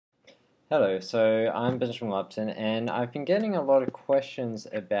Hello, so I'm Benjamin Lupton, and I've been getting a lot of questions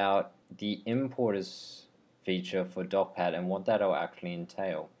about the importers feature for DocPad and what that'll actually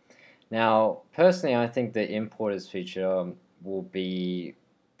entail. Now, personally, I think the importers feature will be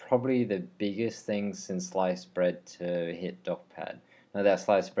probably the biggest thing since sliced bread to hit DocPad. Now that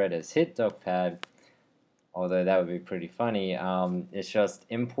sliced bread has hit DocPad, although that would be pretty funny, it's just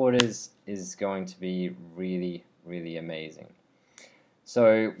importers is going to be really, really amazing.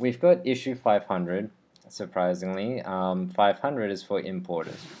 So we've got issue 500, surprisingly. 500 is for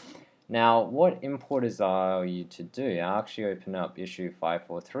importers. Now, what importers are you to do? I'll actually open up issue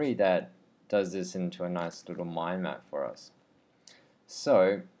 543 that does this into a nice little mind map for us.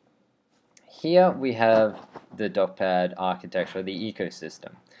 So here we have the DocPad architecture, the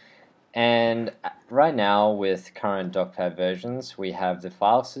ecosystem. And right now with current DocPad versions, we have the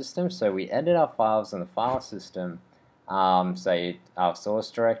file system. So we edit our files in the file system, say our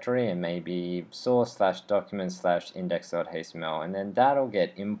source directory, and maybe source/document/index.html, and then that'll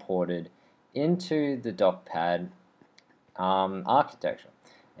get imported into the DocPad architecture.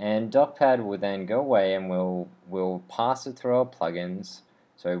 And DocPad will then go away and we'll pass it through our plugins.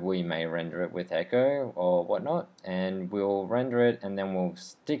 So we may render it with Echo or whatnot, and we'll render it and then we'll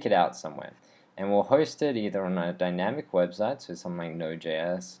stick it out somewhere. And we'll host it either on a dynamic website, so something like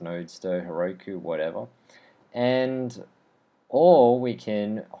Node.js, Nodester, Heroku, whatever, or we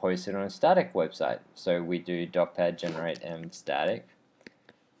can host it on a static website. So we do docpad generate m static,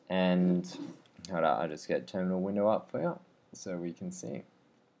 and hold on, I'll just get terminal window up for you so we can see.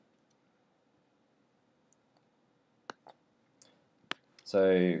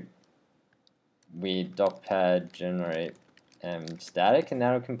 So we docpad generate m static, and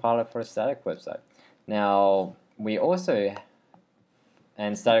that'll compile it for a static website. Now we also,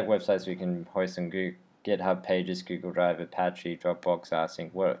 and static websites we can host on GitHub Pages, Google Drive, Apache, Dropbox,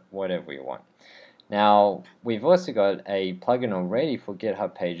 Async, whatever you want. Now, we've also got a plugin already for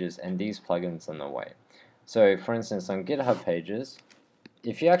GitHub Pages, and these plugins on the way. So, for instance, on GitHub Pages,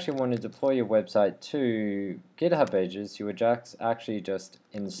 if you actually want to deploy your website to GitHub Pages, you would actually just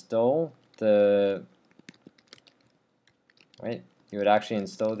install the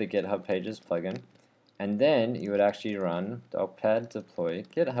GitHub Pages plugin, and then you would actually run docpad deploy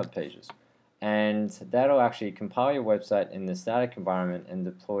GitHub Pages. And that'll actually compile your website in the static environment and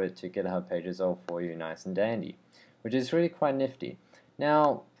deploy it to GitHub Pages all for you, nice and dandy, which is really quite nifty.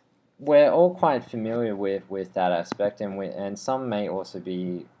 Now, we're all quite familiar with that aspect, and some may also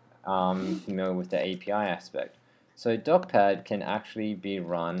be familiar with the API aspect. So DocPad can actually be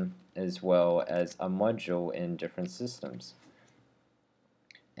run as well as a module in different systems.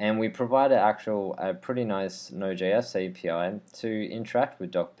 And we provide a pretty nice Node.js API to interact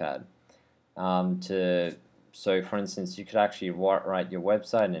with DocPad. So for instance, you could actually write your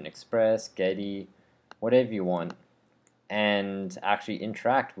website in Express, Getty, whatever you want, and actually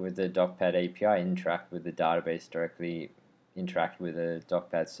interact with the DocPad API, interact with the database directly, interact with the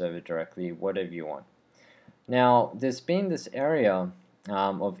DocPad server directly, whatever you want. Now, there's been this area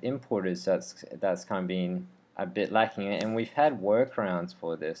of importers that's kind of been a bit lacking, and we've had workarounds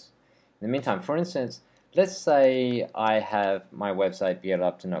for this. In the meantime, for instance, let's say I have my website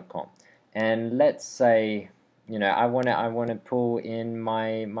blupton.com. And let's say, I want to pull in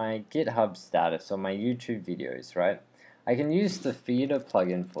my GitHub status or my YouTube videos, right? I can use the feeder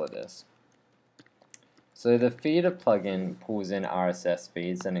plugin for this. So the feeder plugin pulls in RSS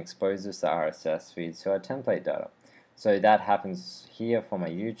feeds and exposes the RSS feeds to our template data. So that happens here for my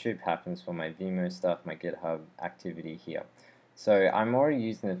YouTube, happens for my Vimeo stuff, my GitHub activity here. So I'm already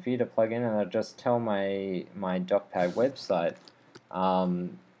using the feeder plugin, and I'll just tell my DocPad website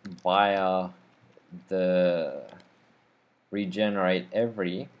via the regenerate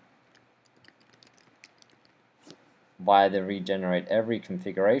every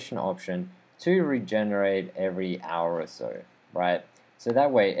configuration option to regenerate every hour or so, right? So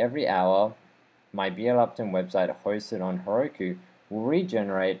that way every hour my blupton website hosted on Heroku will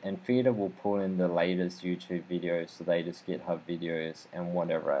regenerate, and feeder will pull in the latest YouTube videos, the latest GitHub videos, and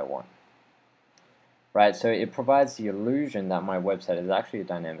whatever I want. Right, so it provides the illusion that my website is actually a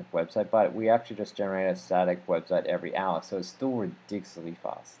dynamic website, but we actually just generate a static website every hour, so it's still ridiculously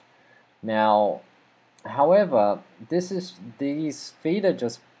fast. Now, however, these feeder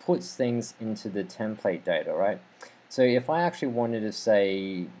just puts things into the template data, right? So if I actually wanted to,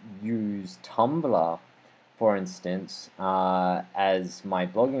 say, use Tumblr, for instance, as my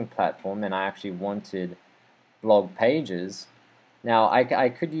blogging platform, and I actually wanted blog pages, now, I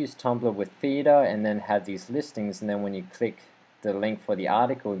could use Tumblr with feeder and then have these listings, and then when you click the link for the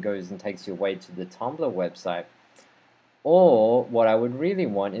article, it goes and takes you away to the Tumblr website. Or what I would really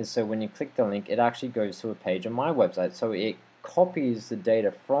want is, so when you click the link, it actually goes to a page on my website. So it copies the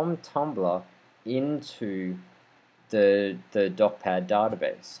data from Tumblr into the DocPad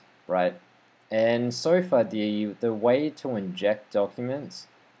database, right? And so far, the way to inject documents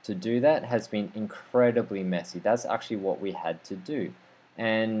to do that has been incredibly messy. That's actually what we had to do,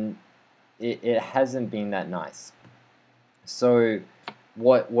 and it hasn't been that nice. So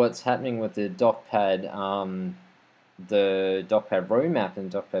what's happening with the DocPad roadmap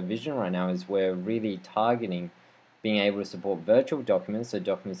and DocPad vision right now is we're really targeting being able to support virtual documents, so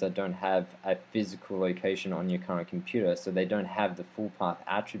documents that don't have a physical location on your current computer, so they don't have the full path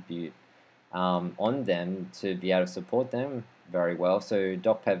attribute on them to be able to support them very well. So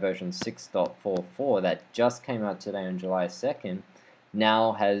DocPad version 6.44 that just came out today on July 2nd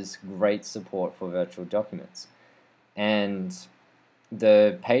now has great support for virtual documents. And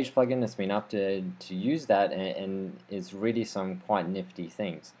the page plugin has been updated to use that, and is really some quite nifty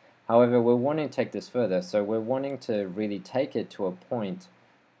things. However, we're wanting to take this further, so we're wanting to really take it to a point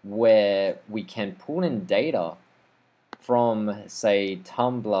where we can pull in data from, say,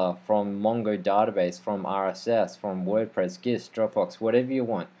 Tumblr, from Mongo database, from RSS, from WordPress, GIST, Dropbox, whatever you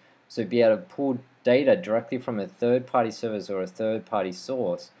want. So be able to pull data directly from a third-party service or a third-party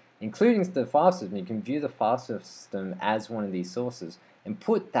source, including the file system. You can view the file system as one of these sources and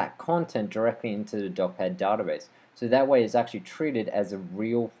put that content directly into the DocPad database. So that way it's actually treated as a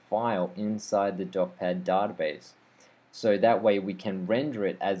real file inside the DocPad database. So that way we can render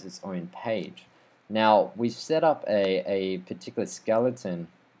it as its own page. Now, we've set up a particular skeleton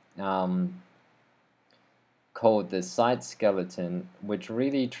called the site skeleton, which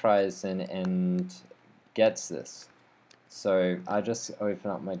really tries and gets this. So I just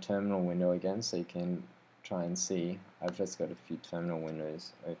open up my terminal window again so you can try and see. I've just got a few terminal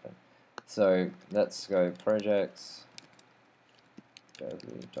windows open. So let's go projects, go to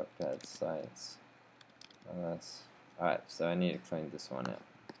DocPad sites. Alright, so I need to clean this one out.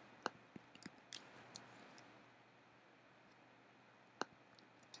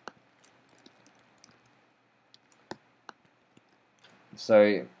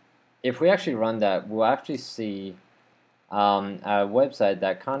 So if we actually run that, we'll actually see a website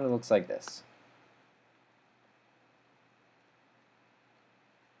that kind of looks like this.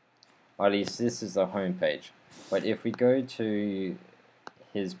 Or at least this is the home page. But if we go to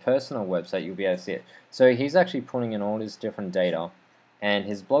his personal website, you'll be able to see it. So he's actually pulling in all his different data, and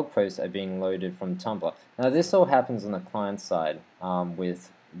his blog posts are being loaded from Tumblr. Now this all happens on the client side with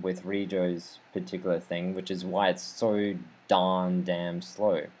Rejo's particular thing, which is why it's so damn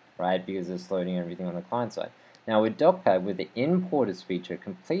slow, right? Because it's loading everything on the client side. Now with DocPad, with the importers feature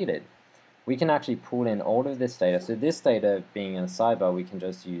completed, we can actually pull in all of this data. So this data being in a sidebar, we can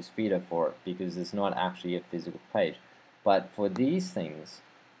just use feeder for it because it's not actually a physical page. But for these things,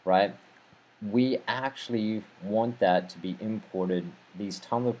 right, we actually want that to be imported, these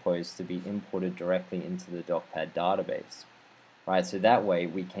Tumblr posts to be imported directly into the DocPad database, right? So that way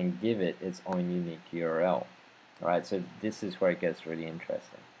we can give it its own unique URL, right? So this is where it gets really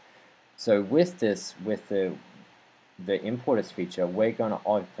interesting. So with this, with the importers feature, we're going to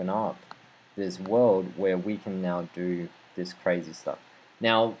open up this world where we can now do this crazy stuff.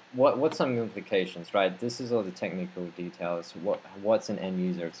 Now, what's some implications, right? This is all the technical details. What's an end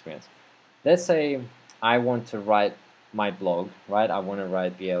user experience? Let's say I want to write my blog, right? I want to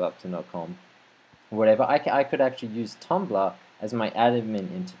write blupton.com, whatever. I could actually use Tumblr as my admin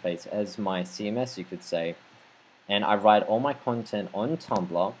interface, as my CMS, you could say, and I write all my content on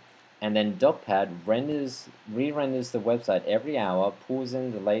Tumblr, and then DocPad re-renders the website every hour, pulls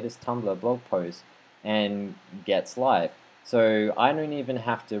in the latest Tumblr blog post, and gets live. So I don't even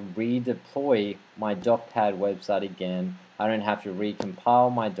have to redeploy my DocPad website again. I don't have to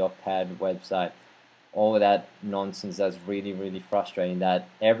recompile my DocPad website. All of that nonsense that's really, really frustrating, that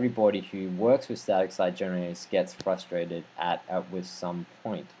everybody who works with static site generators gets frustrated at with some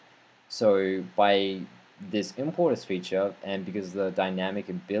point. So by this importers feature, and because of the dynamic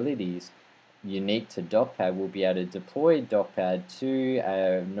abilities unique to DocPad, we'll be able to deploy DocPad to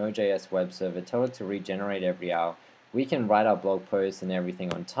a Node.js web server, tell it to regenerate every hour. We can write our blog posts and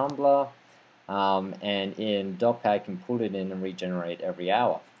everything on Tumblr, and in DocPad can pull it in and regenerate every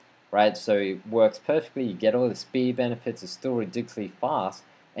hour, right? So it works perfectly. You get all the speed benefits, it's still ridiculously fast,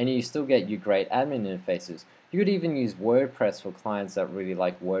 and you still get your great admin interfaces. You could even use WordPress for clients that really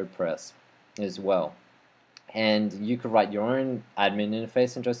like WordPress as well. And you could write your own admin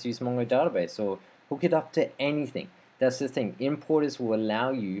interface and just use Mongo database or hook it up to anything. That's the thing. Importers will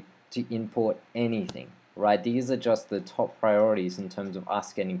allow you to import anything, right? These are just the top priorities in terms of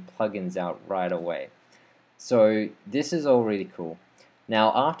us getting plugins out right away. So this is all really cool.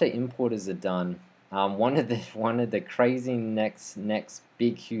 Now, after importers are done, one of the crazy next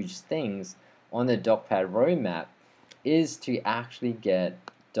big huge things on the DocPad roadmap is to actually get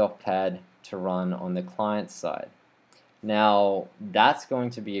DocPad to run on the client side. Now, that's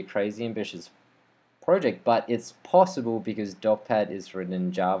going to be a crazy ambitious project, but it's possible because DocPad is written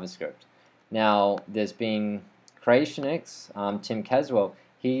in JavaScript. Now, there's been Creationix, Tim Caswell,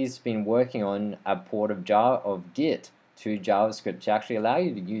 he's been working on a port of Git to JavaScript to actually allow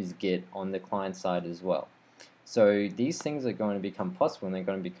you to use Git on the client side as well. So these things are going to become possible, and they're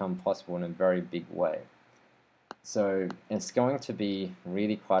going to become possible in a very big way. So it's going to be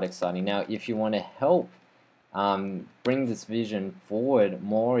really quite exciting. Now, if you want to help bring this vision forward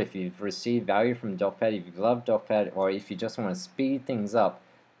more, if you've received value from DocPad, if you love DocPad, or if you just want to speed things up,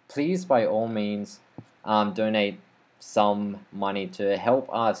 please by all means donate some money to help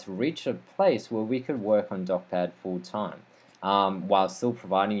us reach a place where we could work on DocPad full time, while still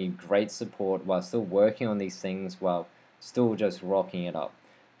providing you great support, while still working on these things, while still just rocking it up.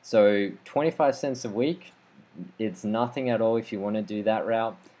 So 25 cents a week, it's nothing at all if you want to do that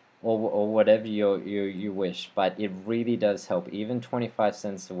route, or whatever you wish, but it really does help. Even 25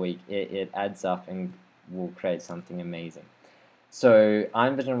 cents a week, it adds up and will create something amazing. So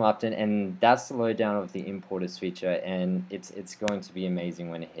I'm Benjamin Lupton, and that's the lowdown of the importers feature, and it's going to be amazing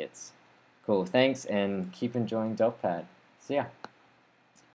when it hits. Cool, thanks, and keep enjoying DocPad. See ya.